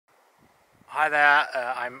Hi there,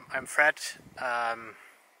 I'm Fred.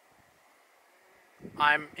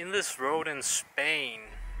 I'm in this road in Spain.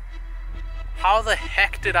 How the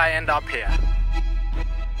heck did I end up here?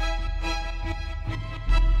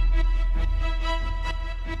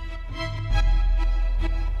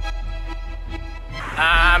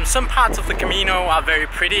 Some parts of the Camino are very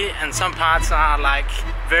pretty and some parts are like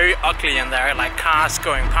very ugly, and there are like cars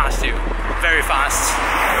going past you very fast.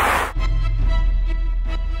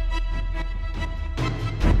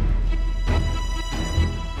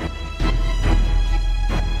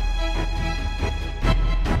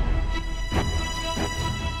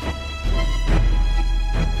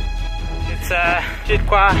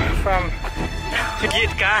 Jitka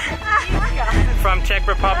from Czech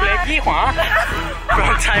Republic, Gijon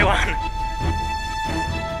from Taiwan.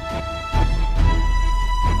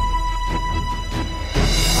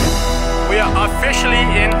 We are officially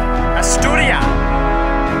in Asturias.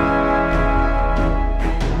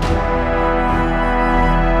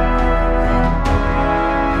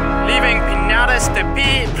 Leaving Piñares de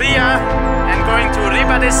Plia and going to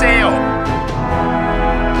Ribadeo.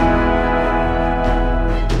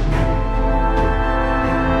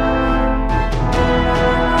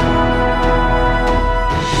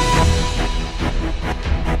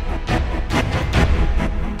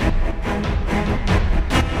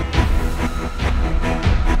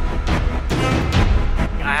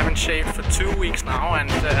 Shaved for 2 weeks now,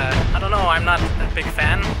 and I don't know, I'm not a big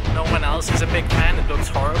fan. No one else is a big fan. It looks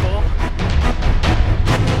horrible.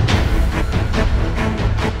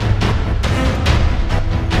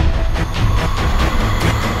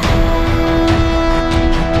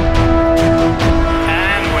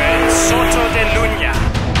 And we're in Soto de Luña.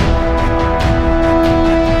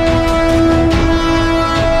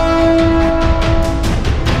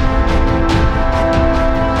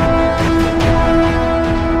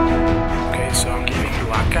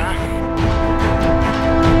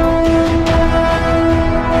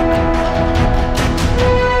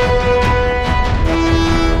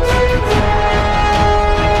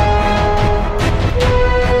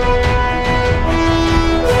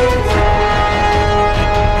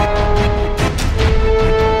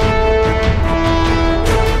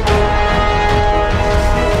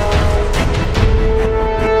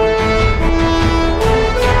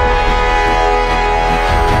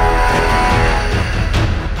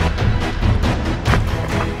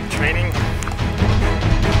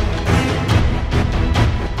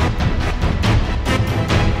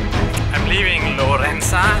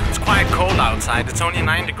 It's quite cold outside, it's only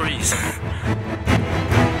 9 degrees.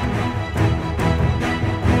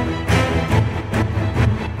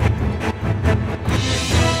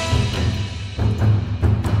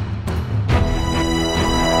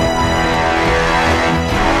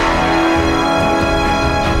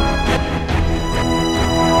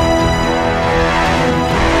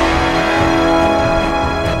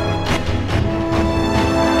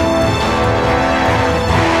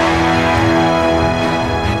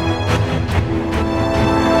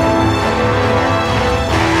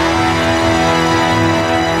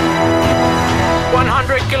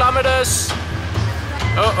 Kilometers.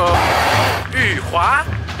 Hua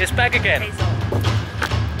is back again.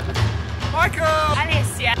 Michael!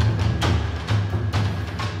 Alessia.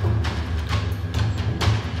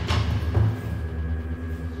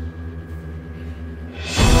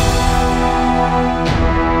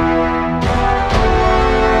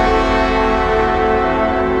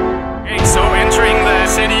 Okay, so entering the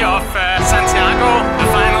city of Santiago, the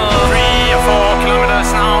final 3 or 4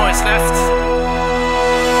 kilometers now is left.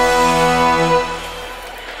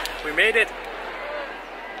 We made it.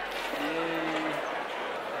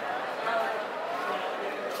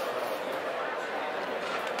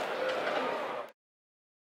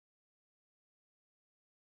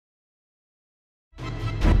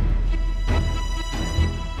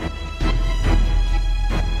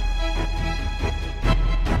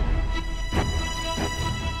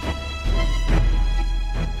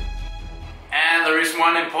 And there is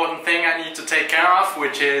one important thing I need to take care of,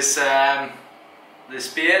 which is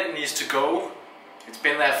this beard needs to go. It's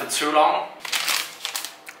been there for too long.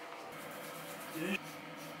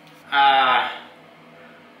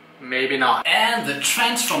 Maybe not. And the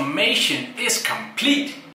transformation is complete.